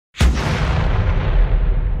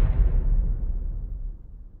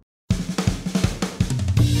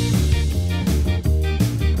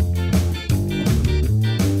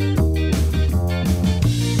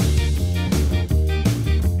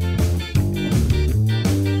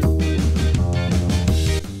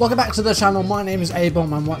Welcome back to the channel. My name is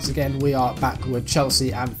A-Bomb and once again we are back with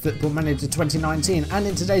Chelsea and Football Manager 2019, and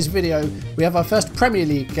in today's video we have our first Premier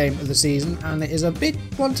League game of the season, and it is a big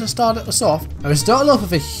one to start us off. And we start off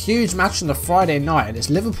with a huge match on the Friday night, and it's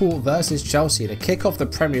Liverpool versus Chelsea to kick off the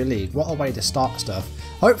Premier League. What a way to start stuff.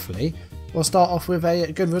 Hopefully we'll start off with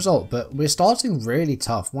a good result, but we're starting really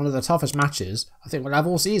tough. One of the toughest matches I think we'll have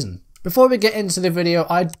all season. Before we get into the video,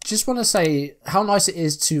 I just want to say how nice it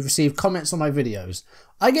is to receive comments on my videos.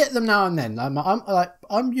 I get them now and then.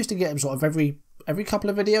 I'm used to getting sort of every couple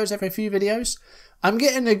of videos, every few videos. I'm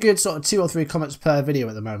getting a good sort of 2 or 3 comments per video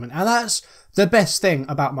at the moment, and that's the best thing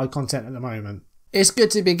about my content at the moment. It's good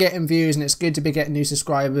to be getting views and it's good to be getting new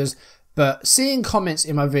subscribers, but seeing comments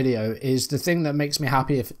in my video is the thing that makes me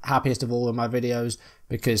happiest of all in my videos,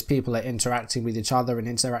 because people are interacting with each other and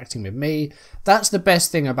interacting with me. That's the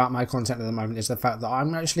best thing about my content at the moment, is the fact that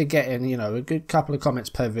I'm actually getting, you know, a good couple of comments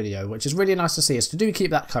per video, which is really nice to see. So do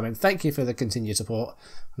keep that coming. Thank you for the continued support,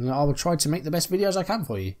 and I will try to make the best videos I can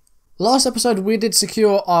for you. Last episode we did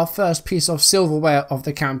secure our first piece of silverware of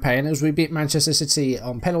the campaign as we beat Manchester City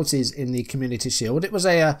on penalties in the Community Shield. It was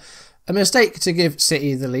a mistake to give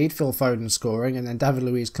City the lead, Phil Foden scoring and then David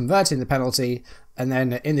Luiz converting the penalty, and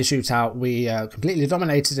then in the shootout we completely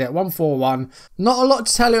dominated it 1-4-1. Not a lot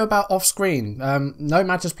to tell you about off screen. No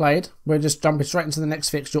matches played. We're just jumping straight into the next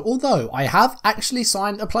fixture, although I have actually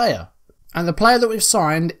signed a player. And the player that we've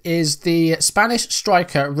signed is the Spanish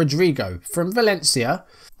striker Rodrigo from Valencia.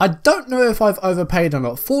 I don't know if I've overpaid or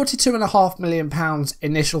not. £42.5 million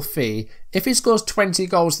initial fee. If he scores 20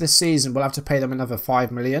 goals this season, we'll have to pay them another £5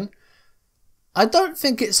 million. I don't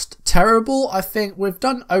think it's terrible. I think we've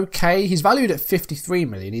done okay. He's valued at 53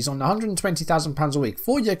 million. He's on £120,000 a week,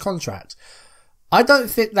 4-year contract. I don't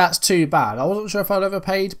think that's too bad. I wasn't sure if I'd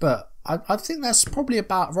overpaid, but I think that's probably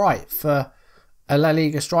about right for a La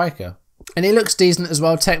Liga striker. And he looks decent as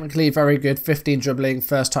well, technically very good, 15 dribbling,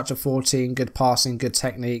 first touch of 14, good passing, good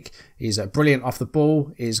technique. He's brilliant off the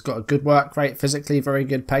ball. He's got a good work rate, physically very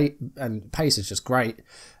good, and pace is just great.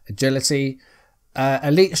 Agility.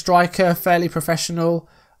 Elite striker, fairly professional.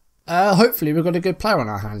 Hopefully we've got a good player on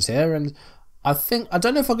our hands here, and I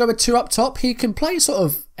don't know if I'll go with 2 up top. He can play sort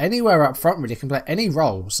of anywhere up front, really. He can play any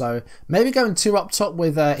role, so maybe going 2 up top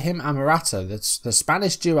with him and Morata, that's the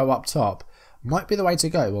Spanish duo up top, might be the way to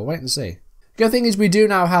go. We'll wait and see. The good thing is we do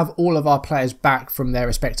now have all of our players back from their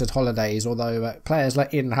respected holidays, although players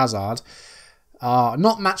like Eden Hazard are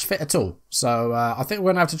not match fit at all. So I think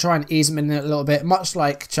we're going to have to try and ease them in a little bit, much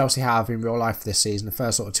like Chelsea have in real life this season. The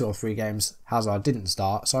first sort of 2 or 3 games, Hazard didn't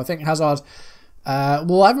start. So I think Hazard,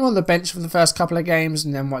 we'll have him on the bench for the first couple of games,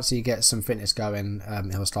 and then once he gets some fitness going,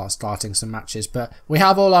 he'll start starting some matches. But we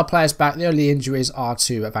have all our players back. The only injuries are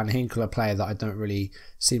to Van Hinkel, a player that I don't really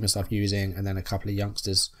see myself using, and then a couple of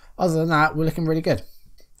youngsters. Other than that, we're looking really good.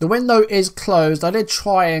 The window is closed. I did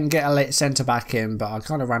try and get a late centre-back in, but I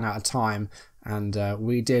kind of ran out of time. And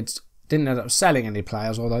we didn't end up selling any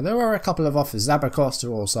players, although there were a couple of offers. Zabacosta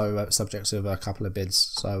also subject to a couple of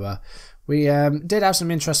bids. So we did have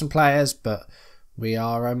some interesting players, but we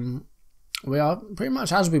are pretty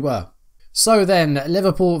much as we were. So then,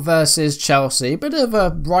 Liverpool versus Chelsea. Bit of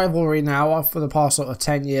a rivalry now for the past sort of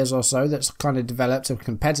 10 years or so that's kind of developed a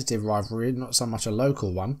competitive rivalry, not so much a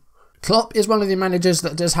local one. Klopp is one of the managers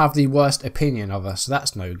that does have the worst opinion of us, so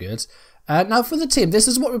that's no good. Now for the team, this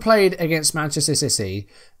is what we played against Manchester City.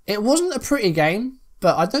 It wasn't a pretty game,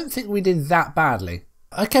 but I don't think we did that badly.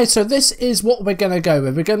 Okay, so this is what we're going to go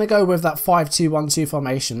with. We're going to go with that 5-2-1-2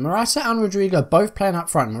 formation. Morata and Rodrigo both playing up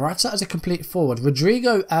front. Morata as a complete forward.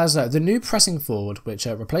 Rodrigo as the new pressing forward, which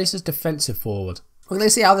replaces defensive forward. We're going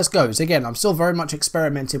to see how this goes. Again, I'm still very much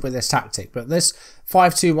experimenting with this tactic, but this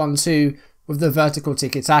 5-2-1-2 with the vertical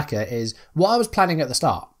tiki-taka is what I was planning at the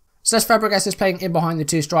start. Cesc Fabregas is playing in behind the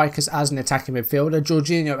 2 strikers as an attacking midfielder.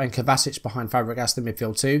 Jorginho and Kovacic behind Fabregas, the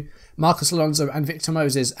midfield 2. Marcos Alonso and Victor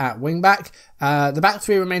Moses at wing-back. The back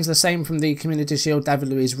 3 remains the same from the Community Shield. David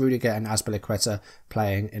Luiz, Rudiger and Azpilicueta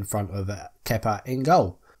playing in front of Kepa in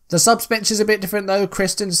goal. The subs bench is a bit different though.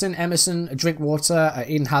 Christensen, Emerson, Drinkwater,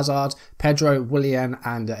 Eden Hazard, Pedro, Willian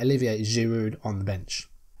and Olivier Giroud on the bench.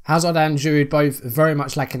 Hazard and Giroud both very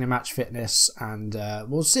much lacking in match fitness, and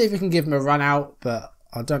we'll see if we can give them a run out, but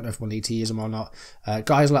I don't know if we'll need to use them or not.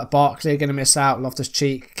 Guys like Barkley are going to miss out.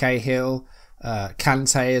 Loftus-Cheek, Cahill,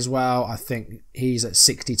 Kante as well. I think he's at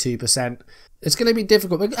 62%. It's going to be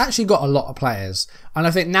difficult. We've actually got a lot of players. And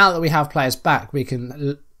I think now that we have players back, we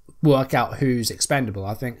can work out who's expendable.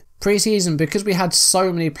 I think pre-season, because we had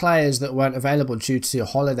so many players that weren't available due to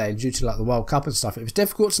holiday, due to like the World Cup and stuff, it was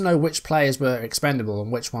difficult to know which players were expendable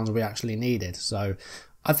and which ones we actually needed. So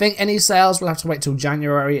I think any sales will have to wait till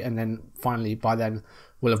January, and then finally by then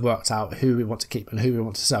we'll have worked out who we want to keep and who we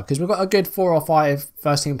want to sell. Because we've got a good 4 or 5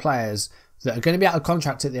 first-team players that are going to be out of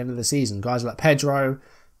contract at the end of the season. Guys like Pedro,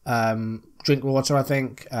 Drinkwater, I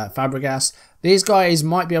think, Fabregas. These guys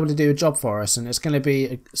might be able to do a job for us, and it's going to be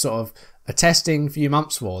a, sort of a testing few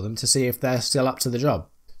months for them to see if they're still up to the job.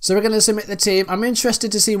 So we're going to submit the team. I'm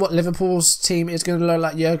interested to see what Liverpool's team is going to look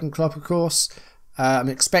like. Jurgen Klopp, of course. I'm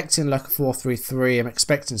expecting like a 4-3-3. I'm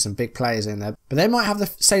expecting some big players in there. But they might have the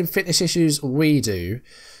same fitness issues we do.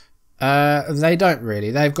 They don't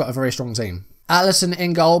really. They've got a very strong team. Alisson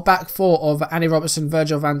in goal. Back 4 of Andy Robertson,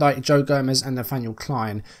 Virgil van Dijk, Joe Gomez and Nathaniel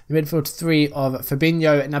Klein. The midfield 3 of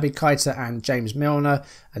Fabinho, Naby Keita and James Milner.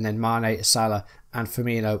 And then Mane, Salah and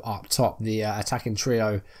Firmino up top. The attacking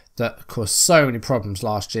trio that caused so many problems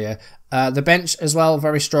last year. The bench as well,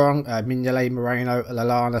 very strong. Mignolet, Moreno,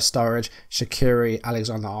 Lallana, Sturridge, Shaqiri,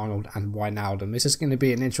 Alexander-Arnold and Wijnaldum. This is going to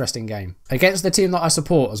be an interesting game. Against the team that I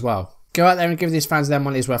support as well. Go out there and give these fans their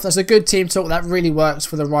money's worth. That's a good team talk. That really works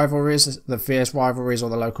for the rivalries, the fierce rivalries or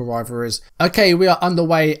the local rivalries. Okay, we are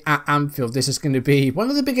underway at Anfield. This is going to be one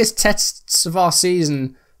of the biggest tests of our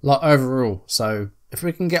season, like overall. So if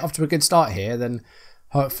we can get off to a good start here, then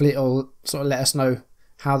hopefully it'll sort of let us know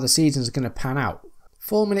how the season's going to pan out.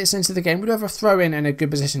 4 minutes into the game, we do have a throw in a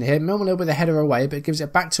good position here. Milner with a header away, but gives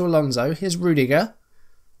it back to Alonso. Here's Rudiger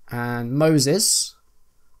and Moses.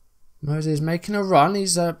 Moses making a run.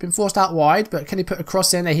 He's been forced out wide, but can he put a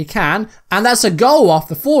cross in there? He can. And that's a goal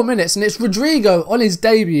after 4 minutes. And it's Rodrigo on his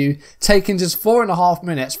debut, taking just 4.5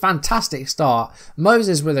 minutes. Fantastic start.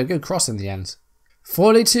 Moses with a good cross in the end.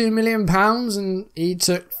 £42 million, and he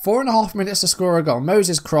took 4.5 minutes to score a goal.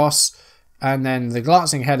 Moses cross, and then the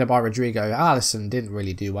glancing header by Rodrigo. Alisson didn't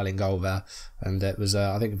really do well in goal there. And it was,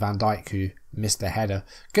 I think, Van Dijk who missed the header.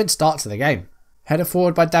 Good start to the game. Header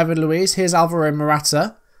forward by David Luiz. Here's Alvaro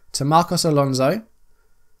Morata to Marcos Alonso.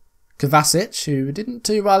 Kovacic, who didn't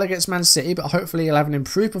do well against Man City, but hopefully he'll have an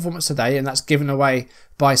improved performance today, and that's given away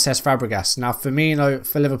by Cesc Fabregas. Now Firmino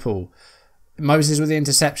for Liverpool. Moses with the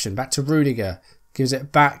interception. Back to Rudiger. Gives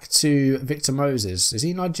it back to Victor Moses. Is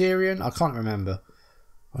he Nigerian? I can't remember.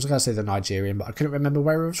 I was going to say the Nigerian, but I couldn't remember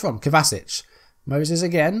where he was from. Kovacic. Moses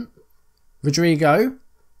again. Rodrigo.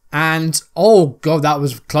 And, oh God, that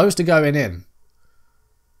was close to going in.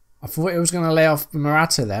 I thought he was going to lay off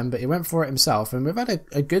Morata then, but he went for it himself. And we've had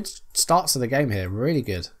a good start to the game here. Really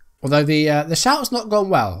good. Although the shout's not gone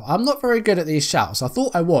well. I'm not very good at these shouts. I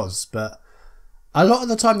thought I was, but a lot of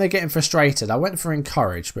the time they're getting frustrated. I went for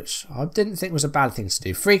encourage, which I didn't think was a bad thing to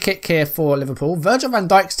do. Free kick here for Liverpool. Virgil van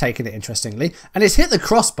Dijk's taken it, interestingly. And it's hit the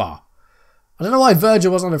crossbar. I don't know why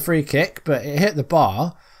Virgil was on a free kick, but it hit the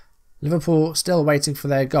bar. Liverpool still waiting for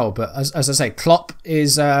their goal. But as I say, Klopp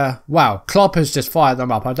is... wow, Klopp has just fired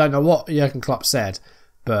them up. I don't know what Jurgen Klopp said,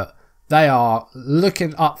 but they are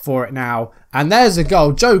looking up for it now. And there's a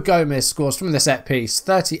goal. Joe Gomez scores from the set piece.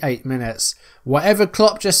 38 minutes. Whatever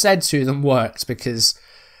Klopp just said to them worked, because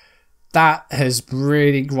that has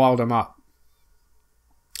really riled them up.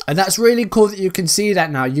 And that's really cool that you can see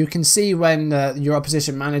that now. You can see when your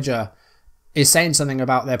opposition manager is saying something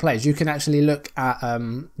about their players. You can actually look at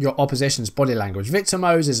your opposition's body language. Victor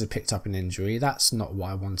Moses has picked up an injury. That's not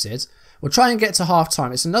what I wanted. We'll try and get to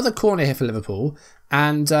half-time. It's another corner here for Liverpool.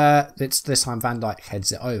 And it's this time Van Dijk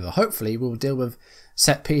heads it over. Hopefully we'll deal with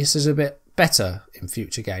set pieces a bit better in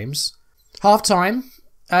future games. Half-time.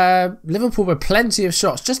 Liverpool with plenty of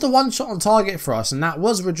shots. Just the one shot on target for us. And that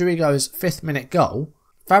was Rodrigo's 5th minute goal.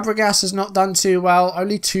 Fabregas has not done too well.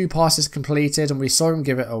 Only 2 passes completed. And we saw him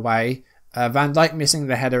give it away. Van Dijk missing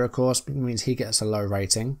the header, of course, means he gets a low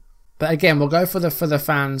rating. But again, we'll go for the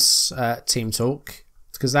fans' team talk,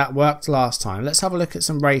 because that worked last time. Let's have a look at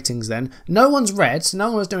some ratings then. No one's red, so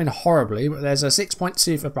no one's doing horribly, but there's a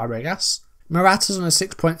 6.2 for Fabregas. Morata's on a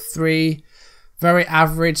 6.3, very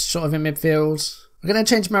average sort of in midfield. We're going to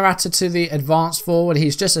change Morata to the advanced forward.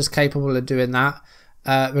 He's just as capable of doing that.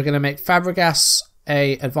 We're going to make Fabregas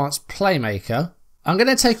a advanced playmaker. I'm going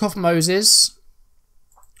to take off Moses.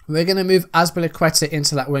 We're going to move Azpilicueta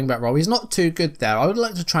into that wing-back role. He's not too good there. I would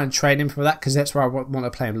like to try and train him for that, because that's where I want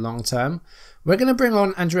to play him long-term. We're going to bring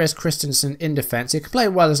on Andreas Christensen in defence. He can play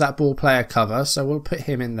well as that ball player cover, so we'll put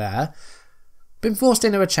him in there. Been forced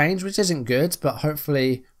into a change, which isn't good, but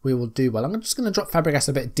hopefully we will do well. I'm just going to drop Fabregas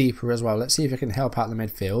a bit deeper as well. Let's see if we can help out the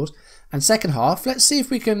midfield. And second half, let's see if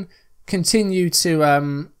we can continue to,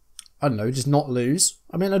 I don't know, just not lose.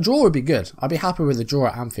 I mean, a draw would be good. I'd be happy with a draw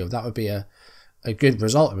at Anfield. That would be a good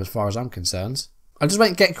result as far as I'm concerned. I just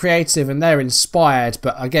won't get creative, and they're inspired,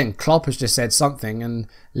 but again, Klopp has just said something and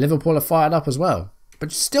Liverpool are fired up as well.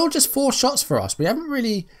 But still just 4 shots for us. We haven't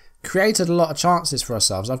really created a lot of chances for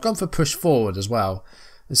ourselves. I've gone for push forward as well.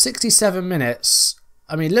 In 67 minutes,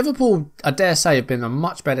 I mean, Liverpool, I dare say, have been a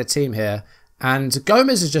much better team here. And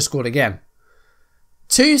Gomez has just scored again.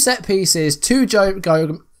 2 set pieces, 2 Joe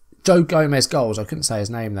Gomez goals. I couldn't say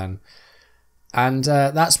his name then. And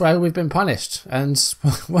that's where we've been punished. And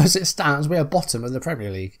as it stands, we are bottom of the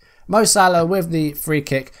Premier League. Mo Salah with the free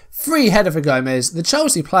kick. Free header for Gomez. The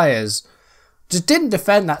Chelsea players just didn't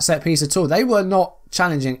defend that set piece at all. They were not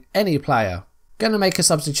challenging any player. Going to make a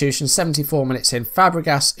substitution 74 minutes in.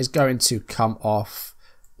 Fabregas is going to come off.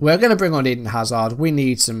 We're going to bring on Eden Hazard. We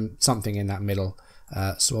need something in that middle.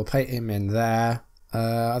 So we'll put him in there.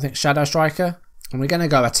 I think shadow striker. And we're going to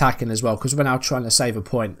go attacking as well because we're now trying to save a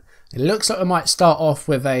point. It looks like we might start off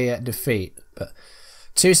with a defeat. But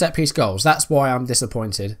 2 set piece goals. That's why I'm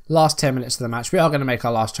disappointed. Last 10 minutes of the match. We are going to make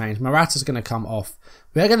our last change. Morata's going to come off.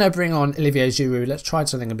 We're going to bring on Olivier Giroud. Let's try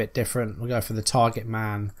something a bit different. We'll go for the target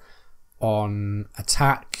man on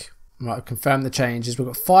attack. Right, confirm the changes. We've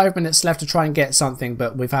got 5 minutes left to try and get something,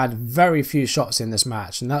 but we've had very few shots in this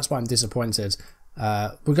match, and that's why I'm disappointed.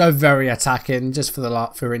 We'll go very attacking just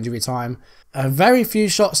for injury time. Very few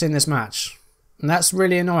shots in this match, and that's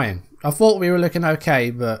really annoying. I thought we were looking okay,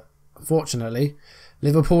 but unfortunately,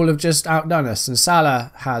 Liverpool have just outdone us, and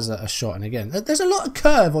Salah has a shot. And again, there's a lot of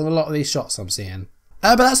curve on a lot of these shots I'm seeing.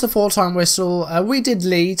 But that's the full-time whistle. We did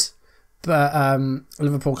lead. But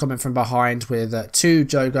Liverpool coming from behind with 2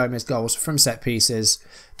 Joe Gomez goals from set pieces.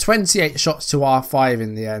 28 shots to our 5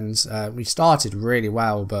 in the end. We started really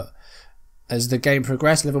well, but as the game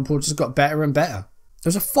progressed, Liverpool just got better and better.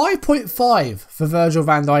 There was a 5.5 for Virgil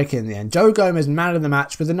van Dijk in the end. Joe Gomez, man of the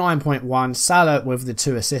match with a 9.1. Salah with the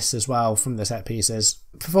 2 assists as well from the set pieces.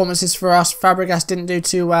 Performances for us. Fabregas didn't do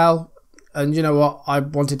too well. And you know what? I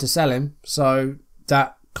wanted to sell him. So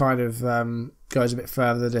that kind of goes a bit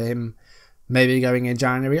further to him maybe going in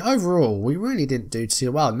January. Overall, we really didn't do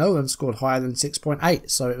too well. No one scored higher than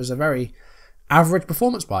 6.8, so it was a very average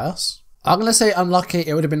performance by us. I'm going to say unlucky.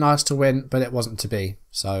 It would have been nice to win, but it wasn't to be.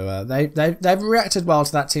 So they've reacted well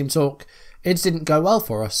to that team talk. It didn't go well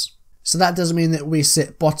for us. So that doesn't mean that we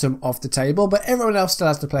sit bottom of the table, but everyone else still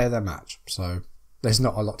has to play their match. So there's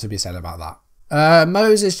not a lot to be said about that.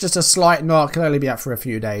 Moses, just a slight knock, can only be out for a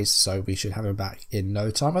few days, so we should have him back in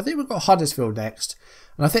no time. I think we've got Huddersfield next.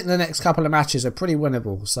 And I think the next couple of matches are pretty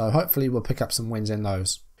winnable, so hopefully we'll pick up some wins in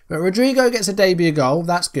those. But Rodrigo gets a debut goal,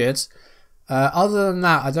 that's good. Other than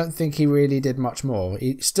that, I don't think he really did much more.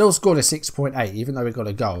 He still scored a 6.8, even though he got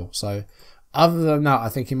a goal. So other than that, I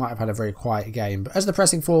think he might have had a very quiet game. But as the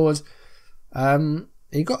pressing forward,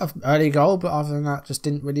 he got an early goal, but other than that, just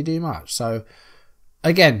didn't really do much. So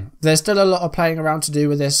again, there's still a lot of playing around to do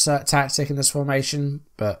with this tactic and this formation,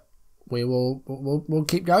 but we'll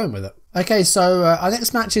keep going with it. Okay, so our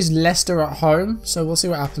next match is Leicester at home, so we'll see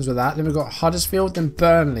what happens with that. Then we've got Huddersfield, then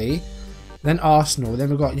Burnley, then Arsenal, then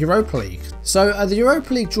we've got Europa League. So the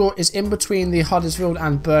Europa League draw is in between the Huddersfield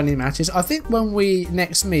and Burnley matches. I think when we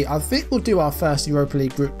next meet, I think we'll do our first Europa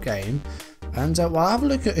League group game, and we'll have a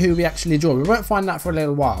look at who we actually draw. We won't find that for a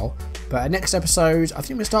little while, but next episode, I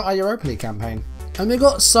think we'll start our Europa League campaign. And we've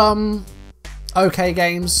got some okay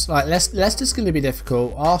games, like Leicester's going to be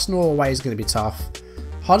difficult, Arsenal away is going to be tough.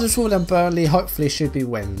 Huddersfield and Burnley hopefully should be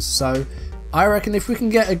wins. So I reckon if we can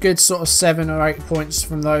get a good sort of 7 or 8 points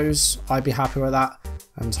from those, I'd be happy with that.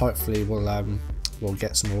 And hopefully we'll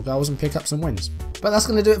get some more goals and pick up some wins. But that's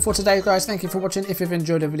going to do it for today, guys. Thank you for watching. If you've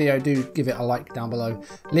enjoyed the video, do give it a like down below.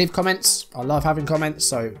 Leave comments. I love having comments,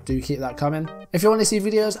 so do keep that coming. If you want to see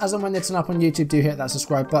videos as and when they turn up on YouTube, do hit that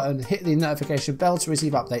subscribe button. Hit the notification bell to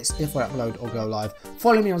receive updates if I upload or go live.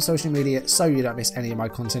 Follow me on social media so you don't miss any of my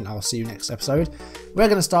content. I'll see you next episode. We're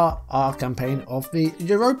going to start our campaign of the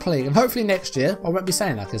Europa League. And hopefully next year, I won't be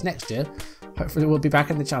saying that because next year, hopefully we'll be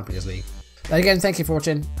back in the Champions League. But again, thank you for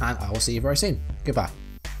watching, and I will see you very soon. Goodbye.